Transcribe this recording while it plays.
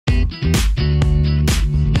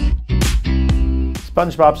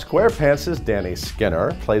SpongeBob SquarePants' Danny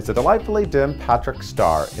Skinner plays the delightfully dim Patrick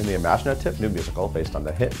Star in the imaginative new musical based on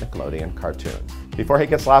the hit Nickelodeon cartoon. Before he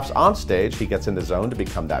gets laughs on stage, he gets in the zone to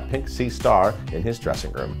become that pink sea star in his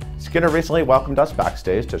dressing room. Skinner recently welcomed us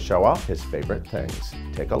backstage to show off his favorite things.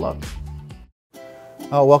 Take a look.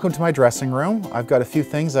 Welcome to my dressing room. I've got a few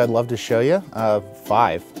things I'd love to show you,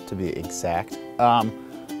 5 to be exact.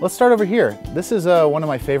 Let's start over here. This is one of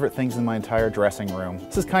my favorite things in my entire dressing room.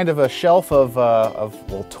 This is kind of a shelf of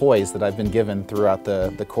little toys that I've been given throughout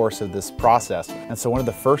the course of this process. And so one of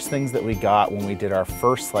the first things that we got when we did our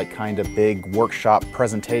first kind of big workshop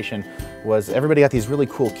presentation was everybody got these really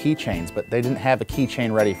cool keychains, but they didn't have a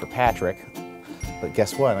keychain ready for Patrick. But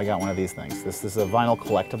guess what? I got one of these things. This is a vinyl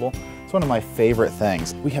collectible. It's one of my favorite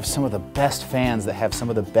things. We have some of the best fans that have some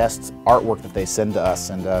of the best artwork that they send to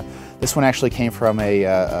us. And this one actually came from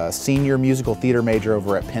a senior musical theater major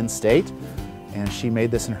over at Penn State. And she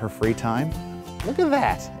made this in her free time. Look at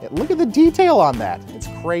that. Look at the detail on that. It's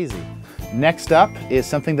crazy. Next up is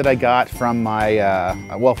something that I got from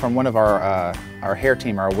from one of our hair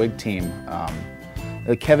team, our wig team.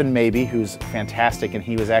 Kevin Maybe, who's fantastic, and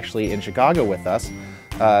he was actually in Chicago with us.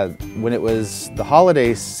 When it was the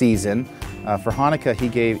holiday season, for Hanukkah, he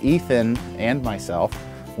gave Ethan and myself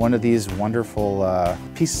one of these wonderful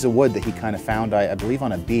pieces of wood that he kind of found, I believe,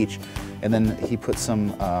 on a beach, and then he put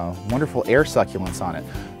some wonderful air succulents on it.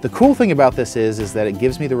 The cool thing about this is that it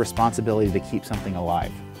gives me the responsibility to keep something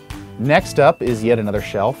alive. Next up is yet another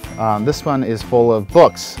shelf. This one is full of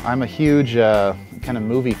books. I'm a huge kind of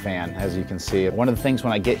movie fan, as you can see. One of the things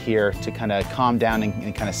when I get here to kind of calm down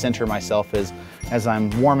and kind of center myself is, as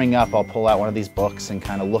I'm warming up, I'll pull out one of these books and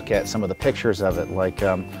kind of look at some of the pictures of it. Like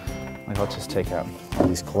let's just take out one of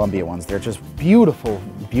these Columbia ones. They're just beautiful,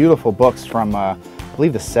 beautiful books from, I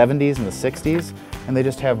believe, the 70s and the 60s. And they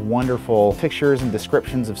just have wonderful pictures and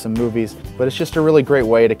descriptions of some movies. But it's just a really great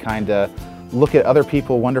way to kind of look at other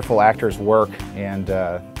people, wonderful actors' work, and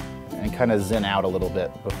kind of zen out a little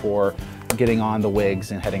bit before getting on the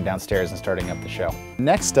wigs and heading downstairs and starting up the show.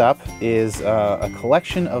 Next up is a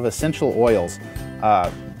collection of essential oils.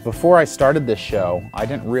 Before I started this show, I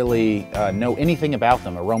didn't really know anything about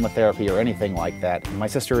them, aromatherapy or anything like that. My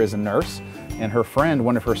sister is a nurse, and her friend,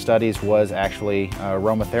 one of her studies was actually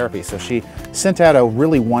aromatherapy. So she sent out a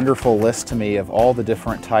really wonderful list to me of all the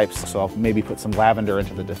different types. So I'll maybe put some lavender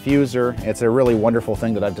into the diffuser. It's a really wonderful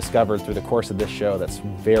thing that I've discovered through the course of this show that's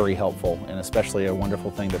very helpful, and especially a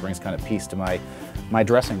wonderful thing that brings kind of peace to my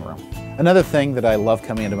dressing room. Another thing that I love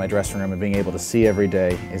coming into my dressing room and being able to see every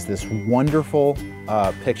day is this wonderful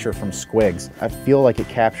picture from Squigs. I feel like it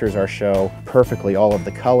captures our show perfectly, all of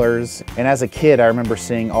the colors. And as a kid, I remember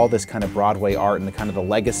seeing all this kind of Broadway art and the kind of the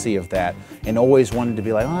legacy of that, and always wanted to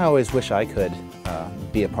be like, oh, I always wish I could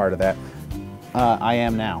be a part of that. I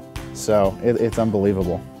am now, so it's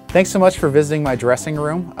unbelievable. Thanks so much for visiting my dressing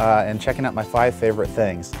room and checking out my 5 favorite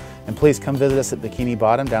things. And please come visit us at Bikini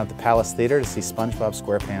Bottom down at the Palace Theater to see SpongeBob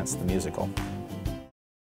SquarePants the musical.